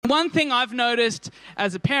one thing I've noticed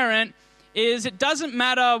as a parent is it doesn't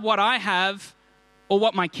matter what I have or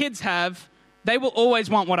what my kids have, they will always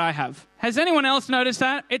want what I have. Has anyone else noticed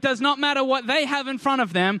that? It does not matter what they have in front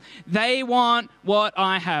of them, they want what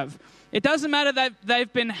I have. It doesn't matter that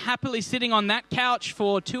they've been happily sitting on that couch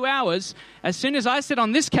for 2 hours. As soon as I sit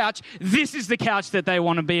on this couch, this is the couch that they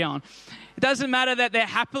want to be on. It doesn't matter that they're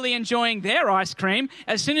happily enjoying their ice cream.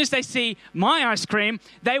 As soon as they see my ice cream,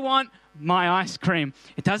 they want my ice cream.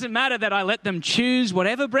 It doesn't matter that I let them choose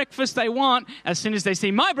whatever breakfast they want. As soon as they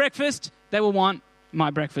see my breakfast, they will want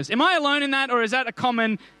my breakfast. Am I alone in that, or is that a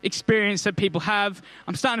common experience that people have?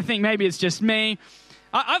 I'm starting to think maybe it's just me.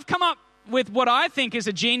 I've come up with what I think is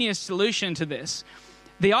a genius solution to this.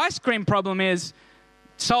 The ice cream problem is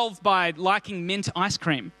solved by liking mint ice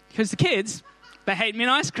cream, because the kids, they hate mint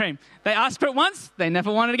ice cream. They asked for it once, they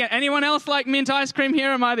never want it again. Anyone else like mint ice cream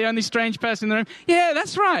here? Am I the only strange person in the room? Yeah,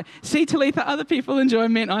 that's right. See, Talitha, other people enjoy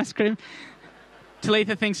mint ice cream.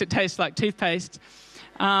 Talitha thinks it tastes like toothpaste.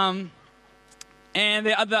 And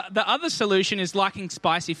the other solution is liking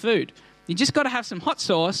spicy food. You just got to have some hot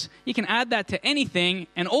sauce. You can add that to anything,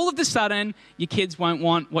 and all of a sudden, your kids won't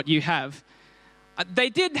want what you have. They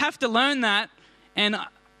did have to learn that, and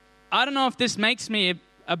I don't know if this makes me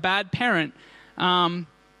a bad parent.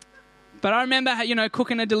 But I remember,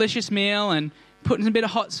 cooking a delicious meal and putting a bit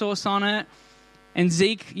of hot sauce on it. And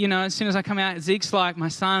Zeke, as soon as I come out, Zeke's like, my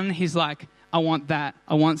son, he's like, I want that.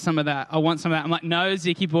 I want some of that. I want some of that. I'm like, no,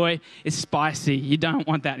 Zeke boy, it's spicy. You don't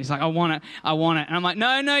want that. He's like, I want it. I want it. And I'm like,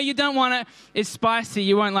 no, you don't want it. It's spicy.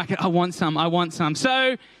 You won't like it. I want some. I want some.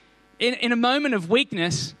 So in a moment of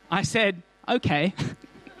weakness, I said, okay,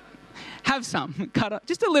 have some. Cut up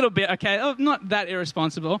just a little bit, okay? Oh, not that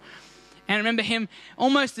irresponsible. And I remember him,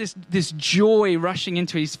 almost this joy rushing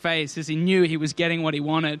into his face as he knew he was getting what he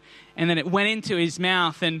wanted. And then it went into his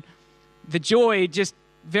mouth, and the joy just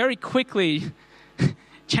very quickly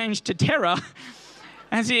changed to terror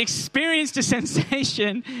as he experienced a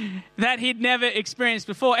sensation that he'd never experienced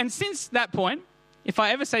before. And since that point, if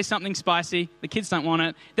I ever say something spicy, the kids don't want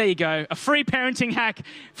it, there you go. A free parenting hack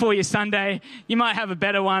for your Sunday. You might have a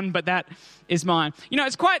better one, but that is mine.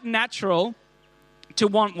 It's quite natural to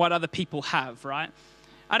want what other people have, right?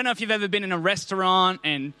 I don't know if you've ever been in a restaurant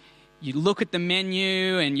and you look at the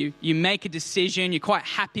menu and you make a decision, you're quite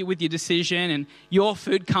happy with your decision, and your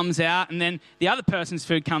food comes out, and then the other person's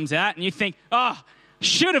food comes out, and you think, oh,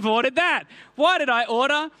 should have ordered that. Why did I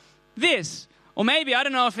order this? Or maybe, I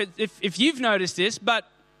don't know if you've noticed this, but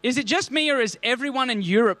is it just me, or is everyone in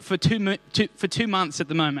Europe for 2 months at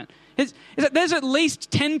the moment? There's at least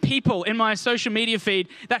 10 people in my social media feed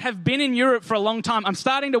that have been in Europe for a long time. I'm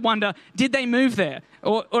starting to wonder, did they move there?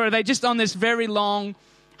 Or are they just on this very long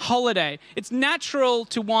holiday? It's natural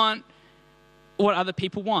to want what other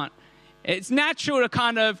people want. It's natural to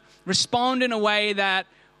kind of respond in a way that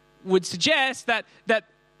would suggest that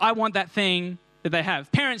I want that thing that they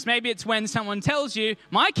have. Parents, maybe it's when someone tells you,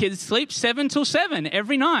 my kids sleep 7 till 7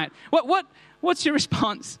 every night. What's your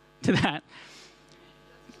response to that?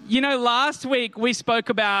 Last week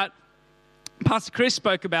Pastor Chris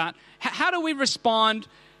spoke about how do we respond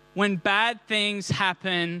when bad things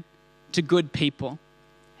happen to good people?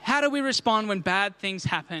 How do we respond when bad things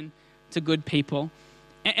happen to good people?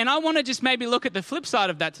 And I want to just maybe look at the flip side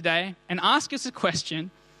of that today and ask us a question.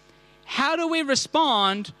 How do we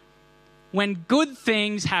respond when good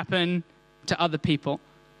things happen to other people?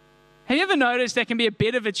 Have you ever noticed there can be a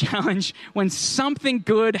bit of a challenge when something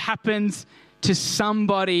good happens to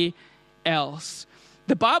somebody else?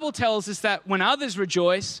 The Bible tells us that when others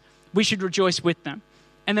rejoice, we should rejoice with them.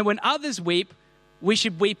 And then when others weep, we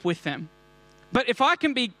should weep with them. But if I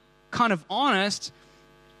can be kind of honest,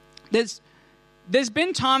 there's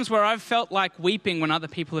been times where I've felt like weeping when other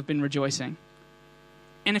people have been rejoicing.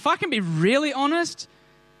 And if I can be really honest,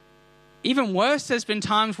 even worse, there's been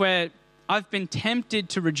times where I've been tempted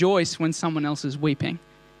to rejoice when someone else is weeping.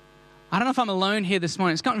 I don't know if I'm alone here this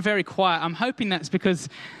morning. It's gotten very quiet. I'm hoping that's because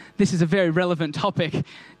this is a very relevant topic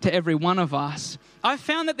to every one of us. I've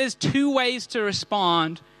found that there's 2 ways to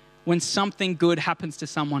respond when something good happens to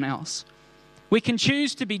someone else. We can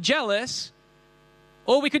choose to be jealous,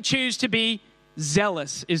 or we could choose to be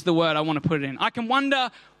zealous, is the word I want to put it in. I can wonder,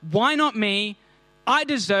 why not me? I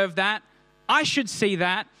deserve that. I should see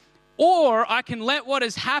that. Or I can let what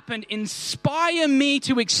has happened inspire me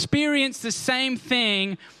to experience the same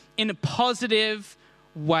thing in a positive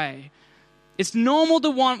way. It's normal to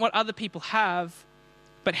want what other people have,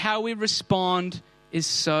 but how we respond is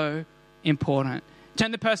so important.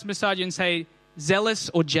 Turn to the person beside you and say, zealous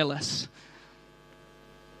or jealous?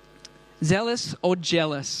 Zealous or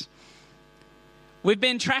jealous? We've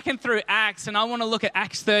been tracking through Acts, and I want to look at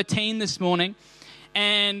Acts 13 this morning.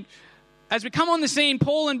 And as we come on the scene,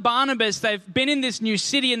 Paul and Barnabas, they've been in this new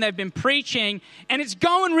city and they've been preaching, and it's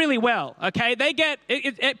going really well, okay?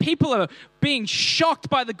 People are being shocked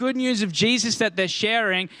by the good news of Jesus that they're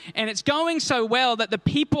sharing, and it's going so well that the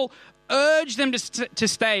people urge them to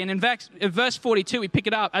stay. And in verse 42, we pick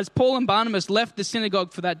it up. As Paul and Barnabas left the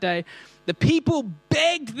synagogue for that day, the people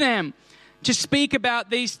begged them to speak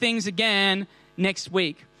about these things again next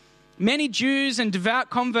week. Many Jews and devout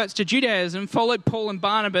converts to Judaism followed Paul and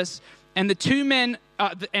Barnabas, and the two men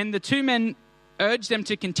urged them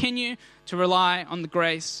to continue to rely on the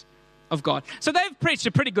grace of God. So they've preached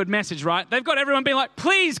a pretty good message, right? They've got everyone being like,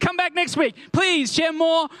 please come back next week. Please share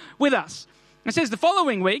more with us. It says the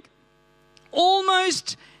following week,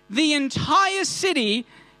 almost the entire city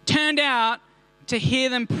turned out to hear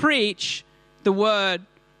them preach the word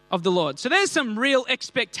of the Lord. So there's some real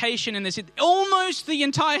expectation in this. Almost the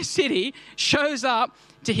entire city shows up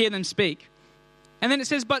to hear them speak. And then it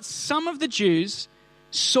says, but some of the Jews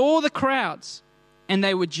saw the crowds and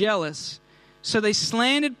they were jealous. So they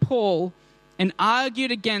slandered Paul and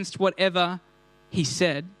argued against whatever he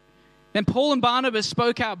said. Then Paul and Barnabas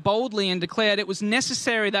spoke out boldly and declared, it was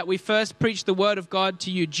necessary that we first preach the word of God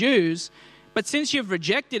to you Jews, but since you've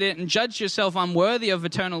rejected it and judged yourself unworthy of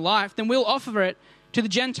eternal life, then we'll offer it to the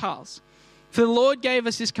Gentiles. For the Lord gave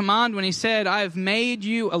us this command when he said, I have made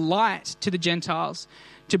you a light to the Gentiles,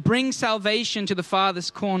 to bring salvation to the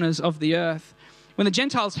farthest corners of the earth. When the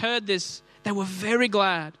Gentiles heard this, they were very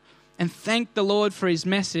glad and thanked the Lord for his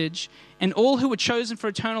message. And all who were chosen for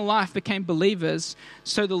eternal life became believers.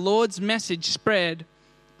 So the Lord's message spread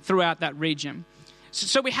throughout that region.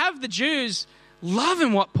 So we have the Jews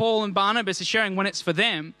loving what Paul and Barnabas are sharing when it's for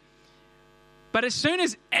them. But as soon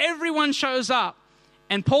as everyone shows up,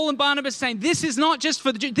 and Paul and Barnabas saying, this is not just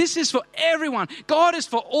for the Jews, this is for everyone. God is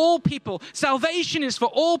for all people. Salvation is for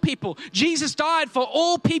all people. Jesus died for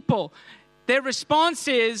all people. Their response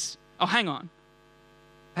is, oh, hang on,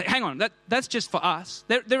 that's just for us.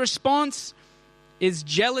 Their response is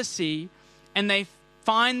jealousy, and they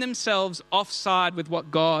find themselves offside with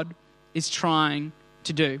what God is trying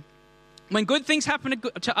to do. When good things happen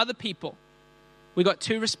to other people, we got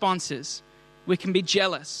two responses. We can be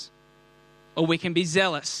jealous, or we can be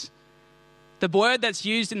zealous. The word that's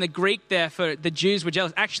used in the Greek there for the Jews were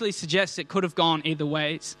jealous actually suggests it could have gone either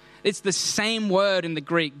ways. It's the same word in the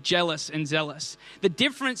Greek, jealous and zealous. The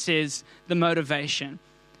difference is the motivation.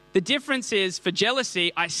 The difference is, for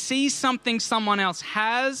jealousy, I see something someone else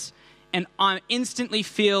has and I instantly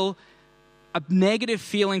feel a negative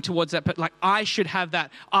feeling towards that, but like I should have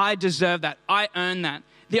that, I deserve that, I earn that.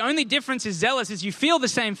 The only difference is zealous is you feel the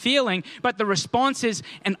same feeling, but the response is,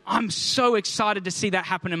 and I'm so excited to see that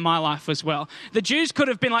happen in my life as well. The Jews could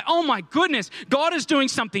have been like, oh my goodness, God is doing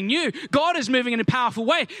something new. God is moving in a powerful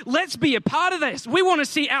way. Let's be a part of this. We want to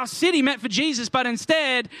see our city met for Jesus, but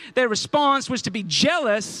instead their response was to be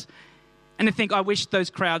jealous and to think, I wish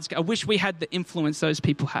we had the influence those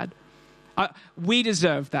people had. We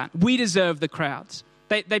deserve that. We deserve the crowds.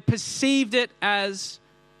 They perceived it as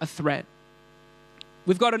a threat.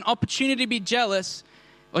 We've got an opportunity to be jealous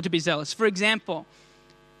or to be zealous. For example,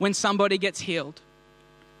 when somebody gets healed,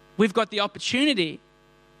 we've got the opportunity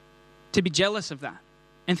to be jealous of that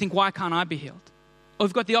and think, why can't I be healed? Or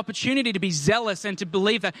we've got the opportunity to be zealous and to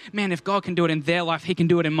believe that, man, if God can do it in their life, he can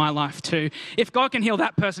do it in my life too. If God can heal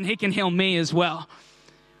that person, he can heal me as well.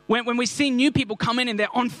 When we see new people come in and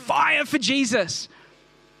they're on fire for Jesus,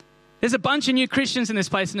 there's a bunch of new Christians in this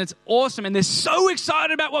place and it's awesome. And they're so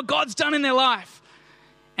excited about what God's done in their life.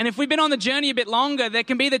 And if we've been on the journey a bit longer, there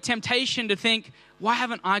can be the temptation to think, why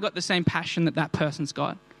haven't I got the same passion that person's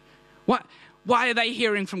got? Why are they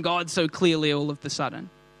hearing from God so clearly all of a sudden?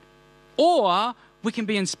 Or we can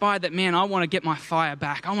be inspired that, man, I want to get my fire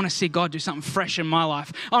back. I want to see God do something fresh in my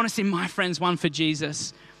life. I want to see my friends won for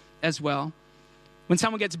Jesus as well. When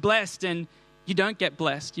someone gets blessed and you don't get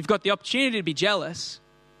blessed, you've got the opportunity to be jealous,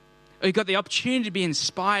 or you've got the opportunity to be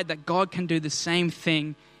inspired that God can do the same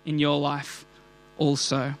thing in your life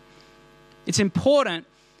also. It's important,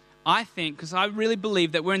 I think, because I really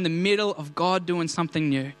believe that we're in the middle of God doing something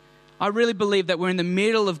new. I really believe that we're in the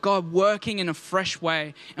middle of God working in a fresh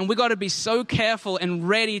way. And we got to be so careful and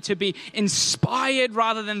ready to be inspired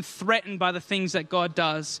rather than threatened by the things that God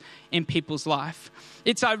does in people's life.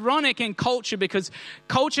 It's ironic in culture because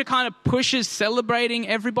culture kind of pushes celebrating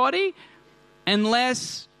everybody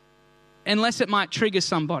unless it might trigger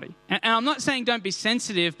somebody. And I'm not saying don't be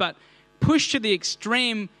sensitive, but push to the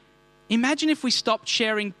extreme. Imagine if we stopped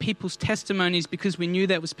sharing people's testimonies because we knew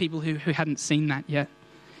there was people who hadn't seen that yet.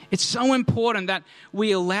 It's so important that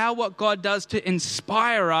we allow what God does to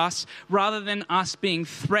inspire us rather than us being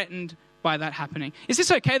threatened by that happening. Is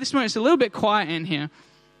this okay this morning? It's a little bit quiet in here.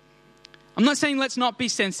 I'm not saying let's not be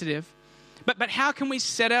sensitive, but how can we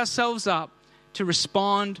set ourselves up to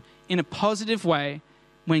respond in a positive way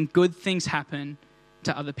when good things happen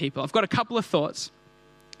to other people? I've got a couple of thoughts.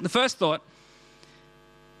 The first thought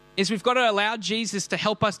is we've got to allow Jesus to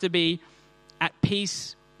help us to be at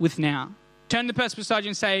peace with now. Turn to the person beside you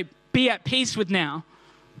and say, be at peace with now.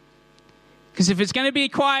 Because if it's going to be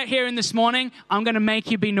quiet here in this morning, I'm going to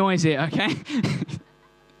make you be noisy, okay?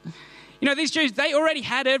 You know, these Jews, they already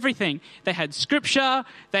had everything. They had scripture,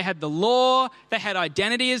 they had the law, they had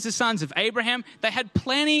identity as the sons of Abraham. They had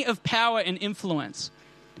plenty of power and influence.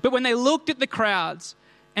 But when they looked at the crowds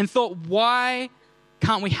and thought, why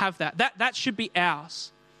can't we have that? That should be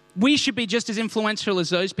ours. We should be just as influential as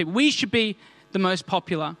those people. We should be the most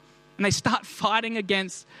popular. And they start fighting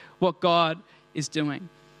against what God is doing.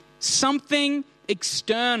 Something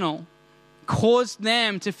external caused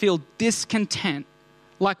them to feel discontent,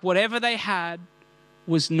 like whatever they had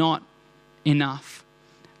was not enough.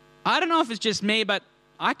 I don't know if it's just me, but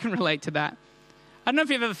I can relate to that. I don't know if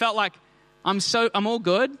you've ever felt like I'm all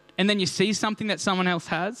good, and then you see something that someone else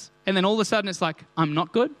has, and then all of a sudden it's like, I'm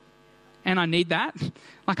not good, and I need that.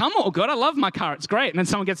 Like, I'm all good, I love my car, it's great. And then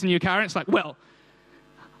someone gets a new car, and it's like, well,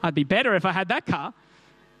 I'd be better if I had that car.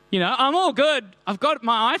 You know, I'm all good, I've got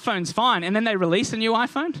my iPhone's fine, and then they release a new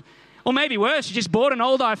iPhone. Or maybe worse, you just bought an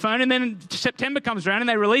old iPhone and then September comes around and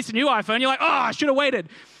they release a new iPhone. You're like, oh, I should have waited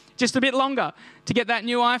just a bit longer to get that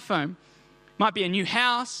new iPhone. Might be a new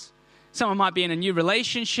house. Someone might be in a new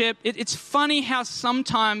relationship. It's funny how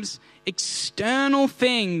sometimes external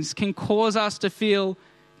things can cause us to feel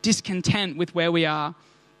discontent with where we are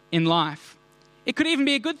in life. It could even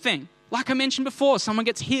be a good thing. Like I mentioned before, someone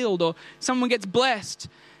gets healed or someone gets blessed.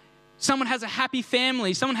 Someone has a happy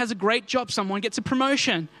family. Someone has a great job. Someone gets a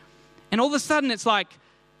promotion. And all of a sudden it's like,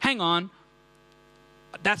 hang on,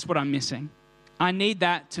 that's what I'm missing. I need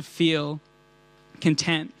that to feel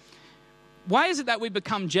content. Why is it that we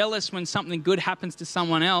become jealous when something good happens to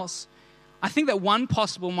someone else? I think that one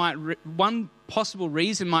possible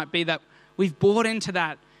reason might be that we've bought into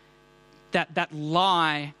that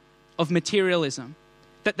lie of materialism.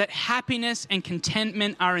 That happiness and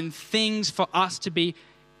contentment are in things for us to be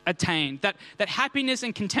attained. That happiness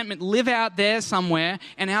and contentment live out there somewhere,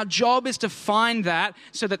 and our job is to find that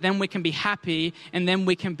so that then we can be happy and then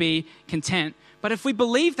we can be content. But if we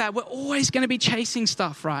believe that, we're always going to be chasing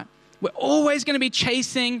stuff, right? We're always going to be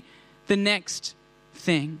chasing the next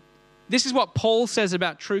thing. This is what Paul says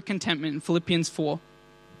about true contentment in Philippians 4.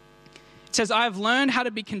 It says, I have learned how to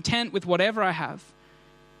be content with whatever I have.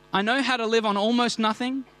 I know how to live on almost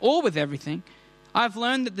nothing or with everything. I've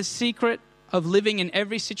learned that the secret of living in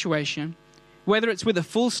every situation, whether it's with a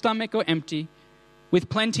full stomach or empty, with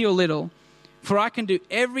plenty or little, for I can do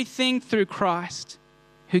everything through Christ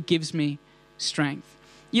who gives me strength.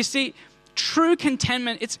 You see, true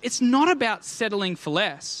contentment, it's not about settling for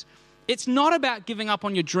less. It's not about giving up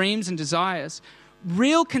on your dreams and desires.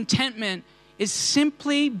 Real contentment is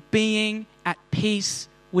simply being at peace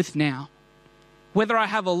with now. Whether I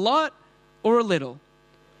have a lot or a little,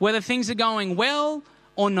 whether things are going well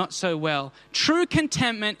or not so well. True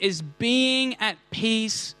contentment is being at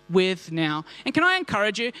peace with now. And can I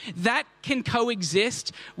encourage you, that can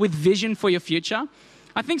coexist with vision for your future.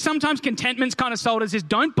 I think sometimes contentment's kind of sold as this,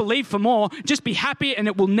 don't believe for more, just be happy and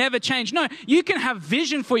it will never change. No, you can have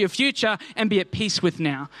vision for your future and be at peace with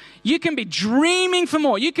now. You can be dreaming for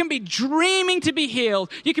more. You can be dreaming to be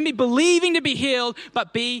healed. You can be believing to be healed,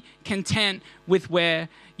 but be content with where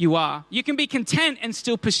you are. You can be content and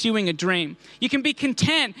still pursuing a dream. You can be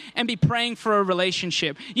content and be praying for a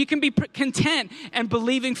relationship. You can be content and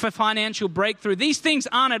believing for financial breakthrough. These things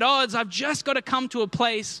aren't at odds. I've just got to come to a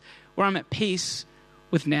place where I'm at peace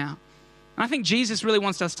with now. And I think Jesus really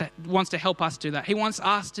wants to help us do that. He wants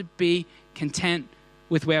us to be content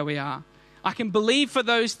with where we are. I can believe for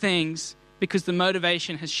those things because the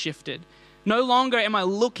motivation has shifted. No longer am I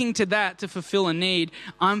looking to that to fulfill a need.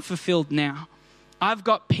 I'm fulfilled now. I've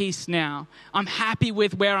got peace now. I'm happy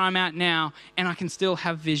with where I'm at now, and I can still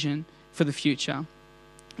have vision for the future.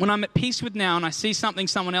 When I'm at peace with now and I see something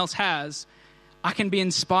someone else has, I can be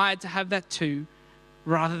inspired to have that too,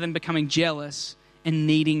 rather than becoming jealous and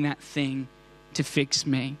needing that thing to fix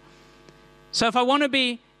me. So if I want to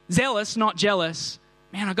be zealous, not jealous,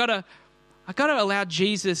 man, I gotta allow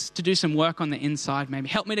Jesus to do some work on the inside, maybe.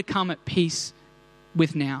 Help me to come at peace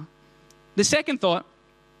with now. The second thought,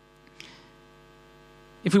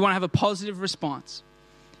 if we want to have a positive response,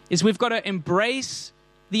 is we've got to embrace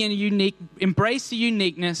embrace the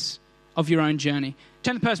uniqueness of your own journey.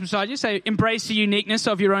 Turn to the person beside you, say, embrace the uniqueness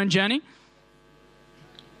of your own journey.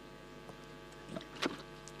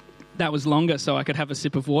 That was longer so I could have a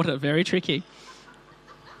sip of water. Very tricky.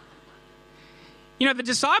 You know, the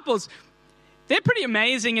disciples, they're pretty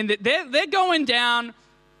amazing in that they're going down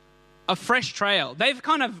a fresh trail. They've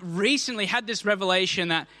kind of recently had this revelation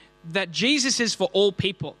that Jesus is for all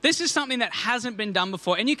people. This is something that hasn't been done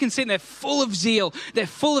before. And you can see they're full of zeal. They're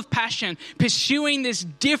full of passion, pursuing this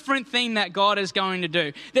different thing that God is going to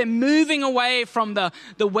do. They're moving away from the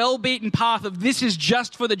well-beaten path of this is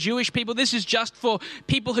just for the Jewish people. This is just for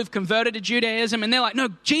people who've converted to Judaism. And they're like, no,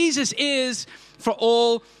 Jesus is for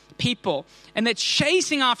all people. And they're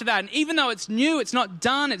chasing after that. And even though it's new, it's not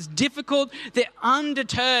done, it's difficult, they're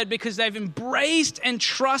undeterred because they've embraced and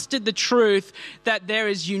trusted the truth that there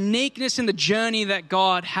is uniqueness in the journey that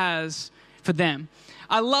God has for them.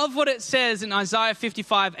 I love what it says in Isaiah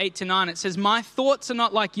 55, 8-9. It says, my thoughts are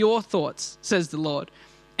not like your thoughts, says the Lord,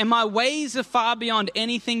 and my ways are far beyond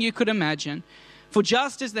anything you could imagine. For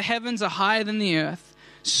just as the heavens are higher than the earth,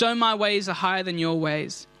 so my ways are higher than your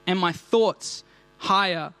ways, and my thoughts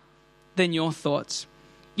higher than your thoughts.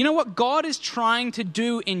 You know what God is trying to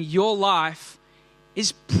do in your life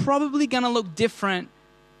is probably going to look different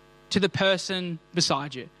to the person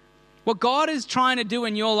beside you. What God is trying to do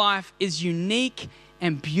in your life is unique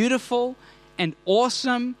and beautiful and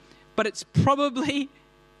awesome, but it's probably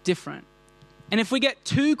different. And if we get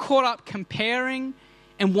too caught up comparing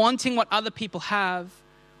and wanting what other people have,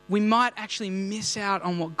 we might actually miss out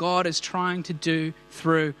on what God is trying to do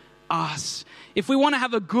through us. If we want to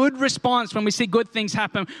have a good response when we see good things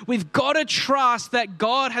happen, we've got to trust that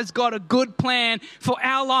God has got a good plan for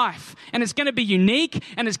our life. And it's going to be unique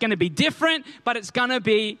and it's going to be different, but it's going to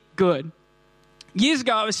be good. Years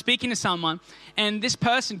ago, I was speaking to someone, and this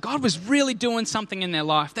person, God was really doing something in their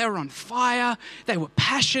life. They were on fire. They were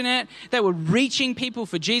passionate. They were reaching people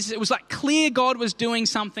for Jesus. It was like clear God was doing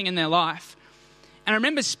something in their life. And I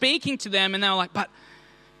remember speaking to them, and they were like, but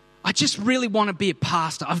I just really want to be a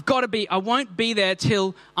pastor. I won't be there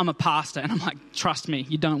till I'm a pastor. And I'm like, trust me,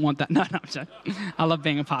 you don't want that. No, I'm joking. I love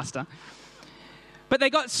being a pastor. But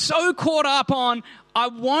they got so caught up on, I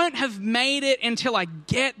won't have made it until I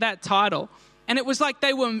get that title. And it was like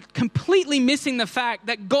they were completely missing the fact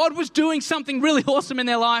that God was doing something really awesome in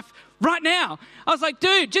their life right now. I was like,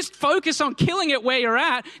 dude, just focus on killing it where you're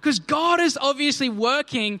at, because God is obviously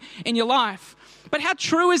working in your life. But how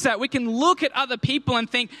true is that? We can look at other people and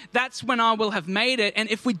think, that's when I will have made it. And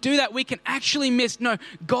if we do that, we can actually miss, no,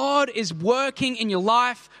 God is working in your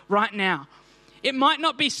life right now. It might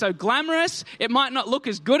not be so glamorous. It might not look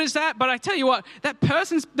as good as that. But I tell you what,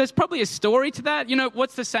 there's probably a story to that. You know,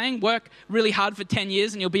 what's the saying? Work really hard for 10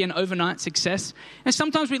 years and you'll be an overnight success. And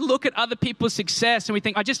sometimes we look at other people's success and we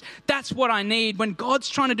think, that's what I need, when God's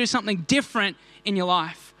trying to do something different in your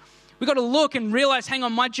life. We've got to look and realize, hang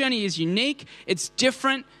on, my journey is unique, it's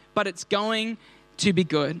different, but it's going to be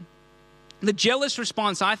good. The jealous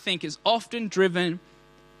response, I think, is often driven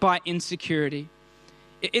by insecurity.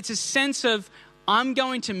 It's a sense of, I'm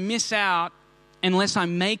going to miss out unless I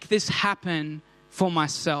make this happen for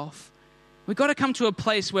myself. We've got to come to a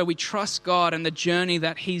place where we trust God and the journey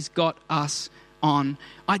that He's got us on.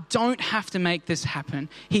 I don't have to make this happen.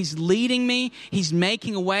 He's leading me. He's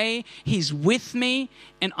making a way. He's with me,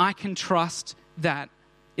 and I can trust that.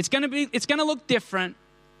 It's going to look different,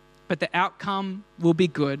 but the outcome will be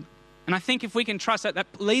good. And I think if we can trust that, that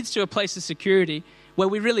leads to a place of security where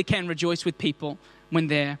we really can rejoice with people when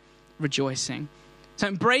they're rejoicing. So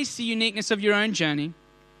embrace the uniqueness of your own journey.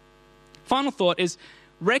 Final thought is,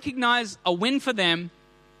 recognize a win for them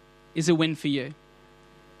is a win for you.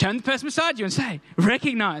 Turn to the person beside you and say,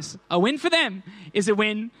 recognize a win for them is a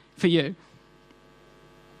win for you.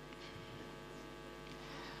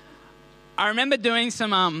 I remember doing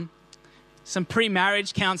some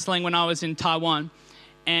pre-marriage counseling when I was in Taiwan,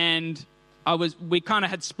 and we kind of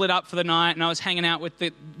had split up for the night, and I was hanging out with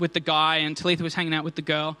the guy, and Talitha was hanging out with the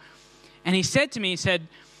girl. And he said to me,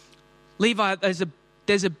 Levi,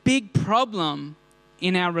 there's a big problem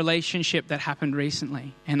in our relationship that happened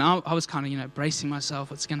recently. And I was kind of, bracing myself,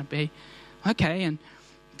 what's going to be. Okay, and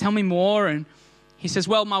tell me more. And he says,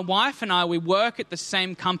 well, my wife and I, we work at the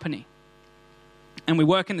same company. And we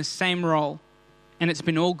work in the same role. And it's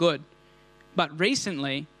been all good. But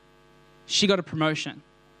recently, she got a promotion.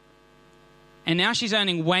 And now she's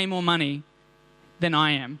earning way more money than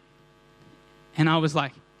I am. And I was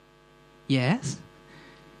like, yes?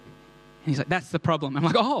 And he's like, that's the problem. I'm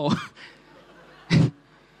like, oh.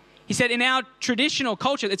 He said, in our traditional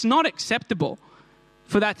culture, it's not acceptable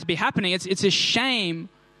for that to be happening. It's a shame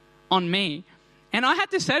on me. And I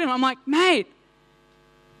had to say to him, I'm like, mate,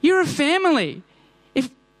 you're a family. If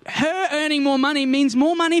her earning more money means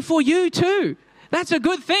more money for you too, that's a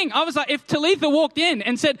good thing. I was like, if Talitha walked in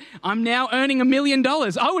and said, I'm now earning $1 million,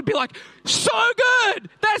 I would be like, so good.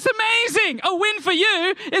 That's amazing. A win for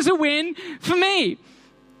you is a win for me.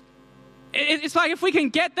 It's like if we can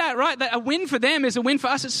get that right, that a win for them is a win for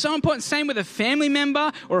us. It's so important. Same with a family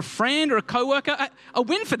member or a friend or a coworker. A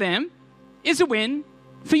win for them is a win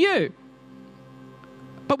for you.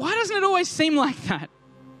 But why doesn't it always seem like that?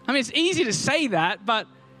 I mean, it's easy to say that, but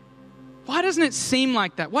why doesn't it seem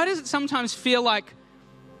like that? Why does it sometimes feel like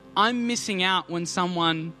I'm missing out when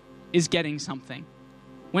someone is getting something?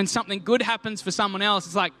 When something good happens for someone else,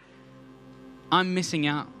 it's like I'm missing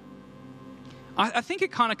out. I think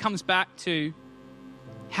it kind of comes back to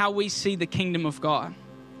how we see the kingdom of God.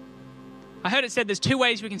 I heard it said there's 2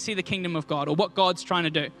 ways we can see the kingdom of God or what God's trying to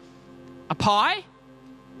do. A pie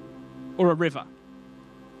or a river.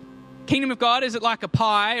 Kingdom of God, is it like a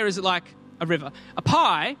pie or is it like a river? A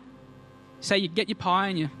pie, say you get your pie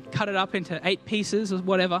and you cut it up into 8 pieces or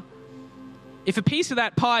whatever. If a piece of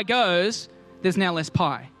that pie goes, there's now less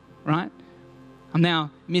pie, right? I'm now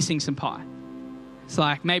missing some pie. It's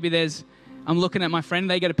like maybe I'm looking at my friend,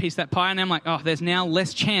 they get a piece of that pie, and I'm like, oh, there's now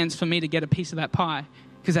less chance for me to get a piece of that pie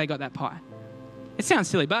because they got that pie. It sounds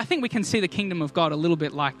silly, but I think we can see the kingdom of God a little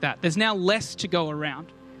bit like that. There's now less to go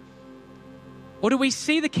around. Or do we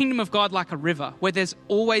see the kingdom of God like a river where there's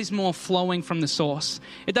always more flowing from the source?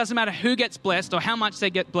 It doesn't matter who gets blessed or how much they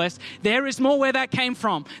get blessed. There is more where that came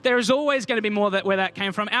from. There is always going to be more where that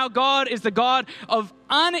came from. Our God is the God of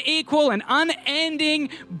unequal and unending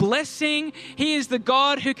blessing. He is the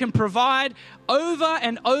God who can provide over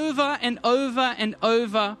and over and over and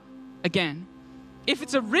over again. If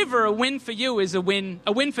it's a river, a win for you is a win.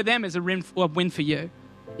 A win for them is a win for you.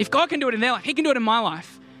 If God can do it in their life, He can do it in my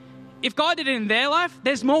life. If God did it in their life,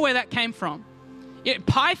 there's more where that came from.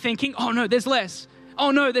 Pie thinking, oh no, there's less. Oh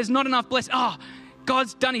no, there's not enough blessing. Oh,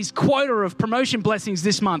 God's done His quota of promotion blessings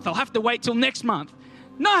this month. I'll have to wait till next month.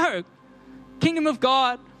 No, kingdom of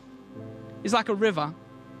God is like a river.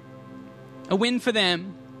 A win for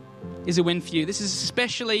them is a win for you. This is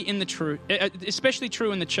especially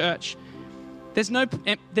true in the church. There's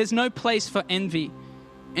no place for envy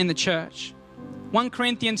in the church. 1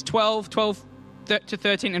 Corinthians 12 to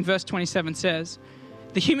 13 and verse 27 says,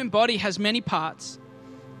 the human body has many parts,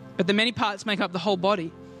 but the many parts make up the whole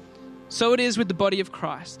body. So it is with the body of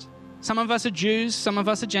Christ. Some of us are Jews, some of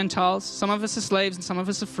us are Gentiles, some of us are slaves, and some of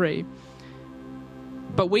us are free.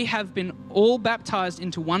 But we have been all baptized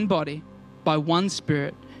into one body by one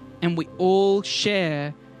Spirit, and we all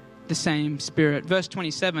share the same Spirit. Verse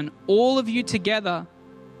 27, all of you together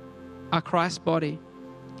are Christ's body,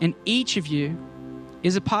 and each of you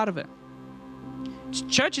is a part of it.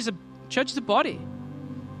 Church is a body.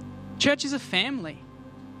 Church is a family.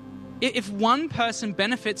 If one person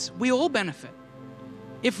benefits, we all benefit.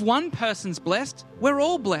 If one person's blessed, we're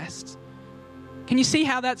all blessed. Can you see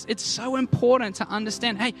how it's so important to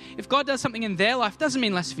understand, hey, if God does something in their life, it doesn't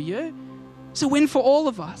mean less for you. It's a win for all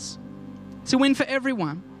of us. It's a win for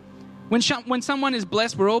everyone. When someone is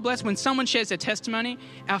blessed, we're all blessed. When someone shares their testimony,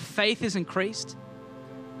 our faith is increased.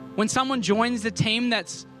 When someone joins the team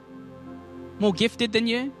that's more gifted than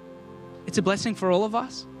you, it's a blessing for all of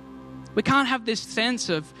us. We can't have this sense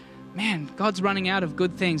of, man, God's running out of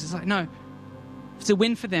good things. It's like, no, if it's a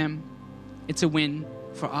win for them, it's a win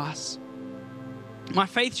for us. My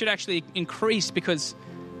faith should actually increase because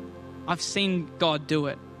I've seen God do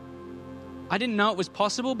it. I didn't know it was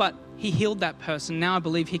possible, but He healed that person. Now I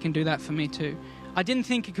believe He can do that for me too. I didn't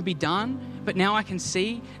think it could be done, but now I can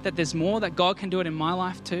see that there's more, that God can do it in my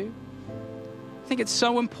life too. I think it's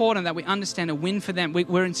so important that we understand a win for them.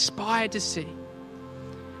 We're inspired to see.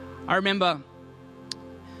 I remember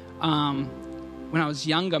when I was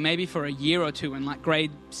younger, maybe for a year or two in like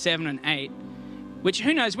grade 7 and 8, which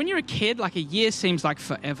who knows, when you're a kid, like a year seems like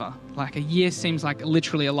forever. Like a year seems like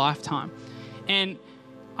literally a lifetime. And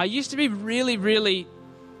I used to be really, really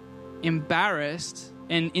embarrassed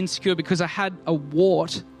and insecure because I had a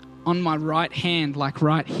wart on my right hand, like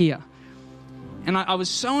right here. And I was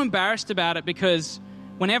so embarrassed about it because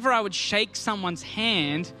whenever I would shake someone's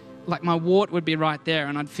hand, like my wart would be right there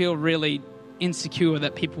and I'd feel really insecure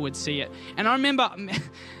that people would see it. And I remember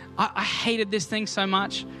I hated this thing so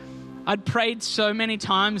much. I'd prayed so many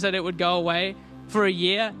times that it would go away for a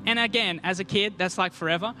year. And again, as a kid, that's like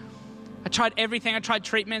forever. I tried everything. I tried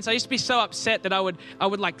treatments. I used to be so upset that I would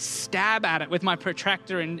like stab at it with my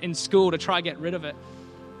protractor in school to try to get rid of it.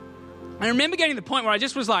 I remember getting to the point where I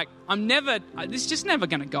just was like, this is just never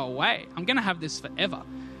going to go away. I'm going to have this forever.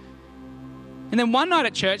 And then one night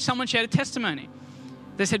at church, someone shared a testimony.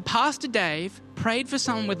 They said, Pastor Dave prayed for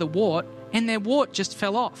someone with a wart and their wart just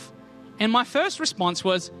fell off. And my first response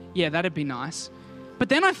was, yeah, that'd be nice. But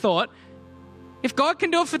then I thought, if God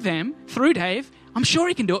can do it for them through Dave, I'm sure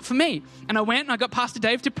he can do it for me. And I went and I got Pastor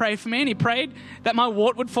Dave to pray for me, and he prayed that my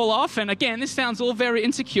wart would fall off. And again, this sounds all very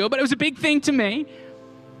insecure, but it was a big thing to me.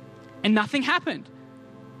 And nothing happened.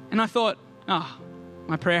 And I thought,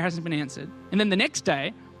 my prayer hasn't been answered. And then the next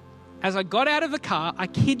day, as I got out of the car, I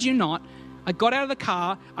kid you not, I got out of the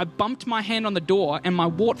car, I bumped my hand on the door, and my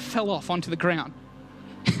wart fell off onto the ground.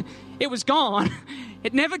 It was gone.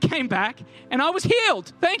 It never came back, and I was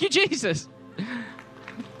healed. Thank you, Jesus.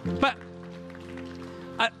 But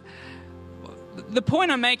the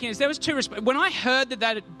point I'm making is there was two responses. When I heard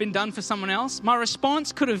that had been done for someone else, my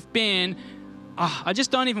response could have been, I just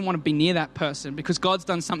don't even want to be near that person because God's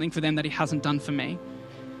done something for them that he hasn't done for me.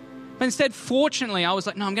 But instead, fortunately, I was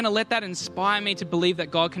like, no, I'm going to let that inspire me to believe that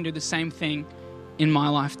God can do the same thing in my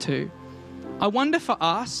life too. I wonder for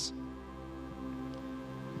us,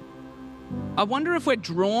 I wonder if we're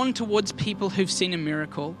drawn towards people who've seen a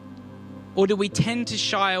miracle, or do we tend to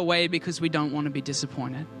shy away because we don't want to be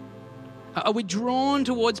disappointed? Are we drawn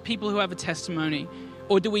towards people who have a testimony,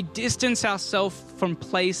 or do we distance ourselves from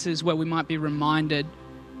places where we might be reminded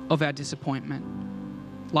of our disappointment?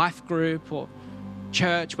 Life group or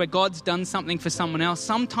church where God's done something for someone else,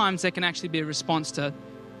 sometimes there can actually be a response to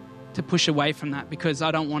push away from that because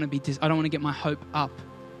I don't want to get my hope up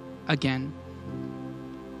again.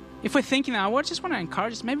 If we're thinking that, I just want to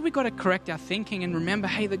encourage us, maybe we've got to correct our thinking and remember,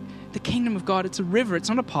 hey, the kingdom of God, it's a river, it's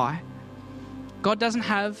not a pie. God doesn't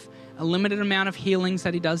have a limited amount of healings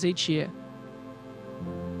that he does each year.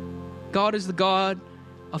 God is the God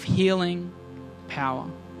of healing power.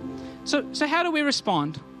 So how do we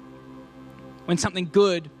respond when something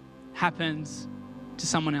good happens to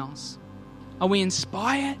someone else? Are we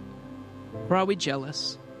inspired or are we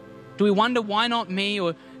jealous? Do we wonder why not me,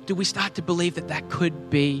 or do we start to believe that could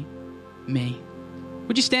be me?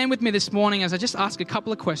 Would you stand with me this morning as I just ask a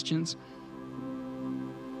couple of questions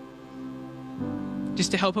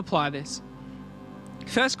just to help apply this?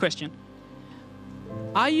 First question,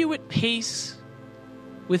 are you at peace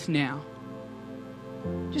with now?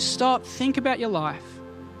 Just stop, think about your life.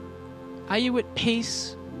 Are you at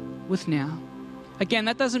peace with now? Again,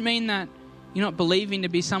 that doesn't mean that you're not believing to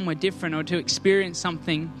be somewhere different or to experience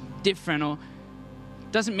something different, or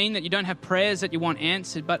doesn't mean that you don't have prayers that you want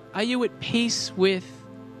answered, but are you at peace with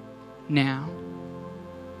now?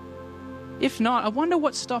 If not, I wonder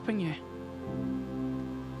what's stopping you.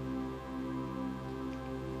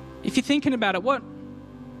 If you're thinking about it,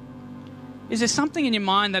 is there something in your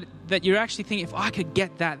mind that you're actually thinking, if I could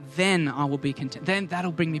get that, then I will be content. Then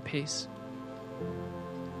that'll bring me peace.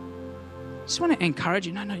 I just want to encourage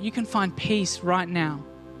you. No, you can find peace right now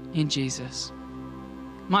in Jesus.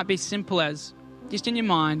 It might be simple as just in your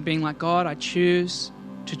mind being like, God, I choose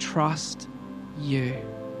to trust you.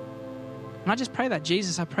 And I just pray that.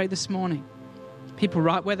 Jesus, I pray this morning, people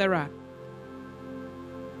right where they're at,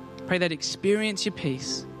 pray that experience your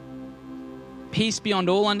peace. Peace beyond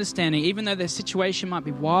all understanding, even though their situation might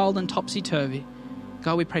be wild and topsy-turvy.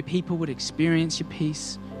 God, we pray people would experience your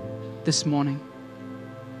peace this morning.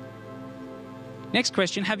 Next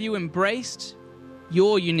question, have you embraced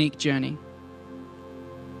your unique journey?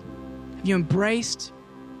 Have you embraced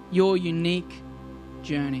your unique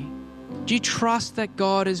journey? Do you trust that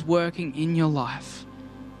God is working in your life?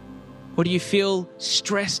 Or do you feel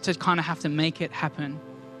stressed to kind of have to make it happen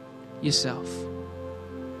yourself?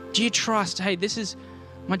 Do you trust, hey,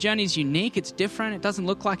 my journey is unique, it's different, it doesn't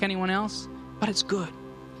look like anyone else, but it's good,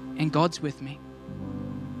 and God's with me.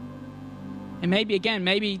 And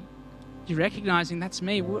maybe you're recognizing that's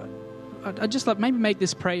me. I'd just maybe make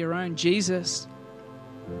this prayer your own. Jesus,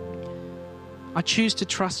 I choose to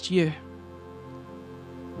trust you.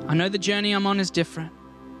 I know the journey I'm on is different.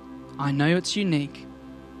 I know it's unique,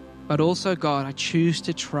 but also, God, I choose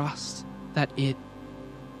to trust that it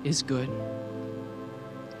is good.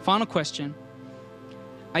 Final question.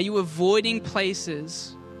 Are you avoiding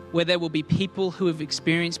places where there will be people who have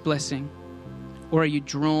experienced blessing, or are you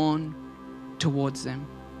drawn towards them?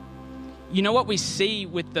 You know what we see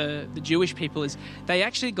with the Jewish people is they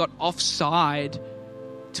actually got offside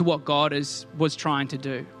to what God was trying to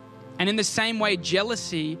do. And in the same way,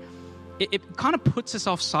 jealousy, it kind of puts us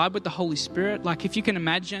offside with the Holy Spirit. Like if you can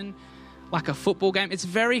imagine like a football game, it's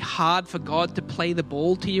very hard for God to play the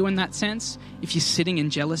ball to you in that sense if you're sitting in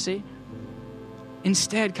jealousy.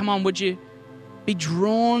 Instead, come on, would you be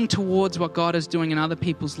drawn towards what God is doing in other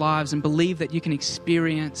people's lives and believe that you can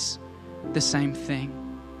experience the same thing?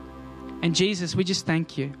 And Jesus, we just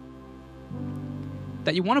thank you.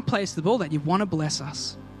 that you want to place the ball, that you want to bless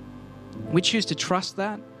us. We choose to trust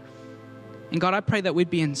that. And God, I pray that we'd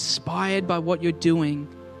be inspired by what you're doing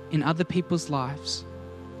in other people's lives.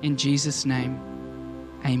 In Jesus' name,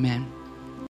 amen.